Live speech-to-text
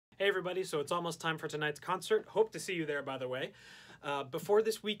Hey everybody, so it's almost time for tonight's concert. Hope to see you there, by the way. Before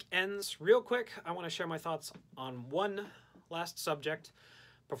this week ends, real quick, I want to share my thoughts on one last subject,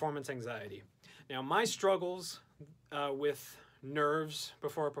 performance anxiety. Now, my struggles with nerves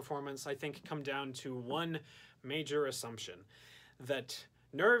before a performance, I think, come down to one major assumption, that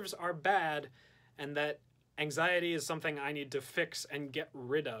nerves are bad and that anxiety is something I need to fix and get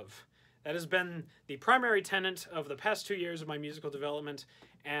rid of. That has been the primary tenet of the past 2 years of my musical development,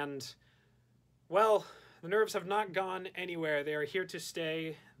 and, well, the nerves have not gone anywhere. They are here to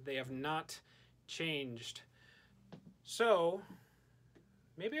stay. They have not changed. So,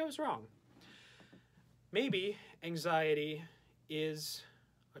 maybe I was wrong. Maybe anxiety is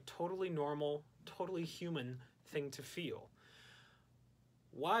a totally normal, totally human thing to feel.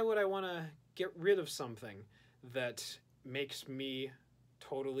 Why would I want to get rid of something that makes me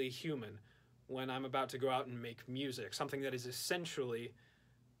totally human when I'm about to go out and make music, something that is essentially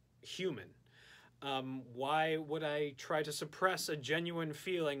human? Why would I try to suppress a genuine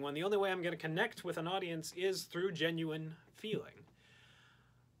feeling when the only way I'm going to connect with an audience is through genuine feeling?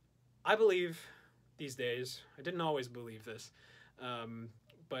 I believe these days, I didn't always believe this,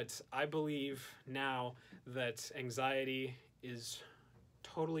 but I believe now that anxiety is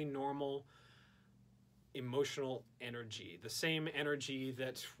totally normal emotional energy, the same energy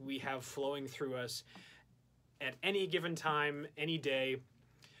that we have flowing through us at any given time, any day,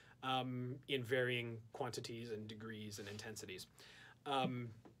 in varying quantities and degrees and intensities.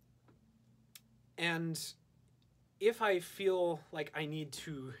 And if I feel like I need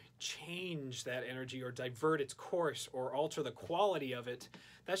to change that energy or divert its course or alter the quality of it,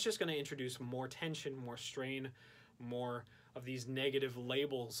 that's just going to introduce more tension, more strain, more of these negative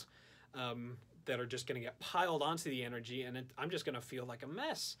labels that are just going to get piled onto the energy, and I'm just going to feel like a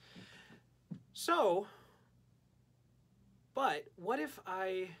mess. So, but what if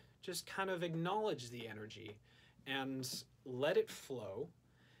I just kind of acknowledge the energy and let it flow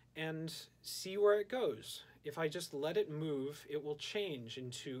and see where it goes? If I just let it move, it will change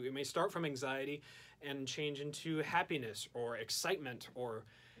into, it may start from anxiety and change into happiness or excitement or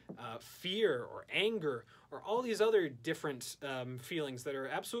fear or anger or all these other different feelings that are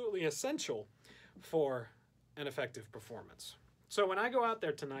absolutely essential for an effective performance. So when I go out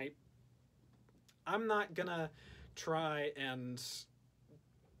there tonight, I'm not gonna try and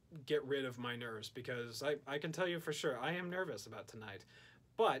get rid of my nerves, because I can tell you for sure I am nervous about tonight,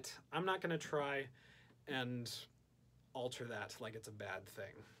 but I'm not gonna try and alter that like it's a bad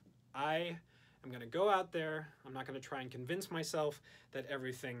thing. I am gonna go out there, I'm not gonna try and convince myself that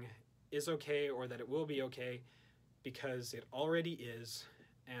everything is okay or that it will be okay, because it already is,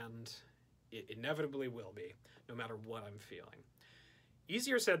 and it inevitably will be, no matter what I'm feeling.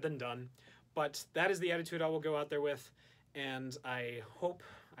 Easier said than done, but that is the attitude I will go out there with, and I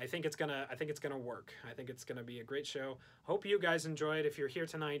think it's gonna work. I think it's gonna be a great show. Hope you guys enjoy it if you're here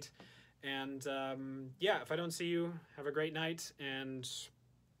tonight, and yeah, if I don't see you, have a great night, and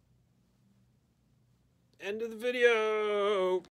end of the video.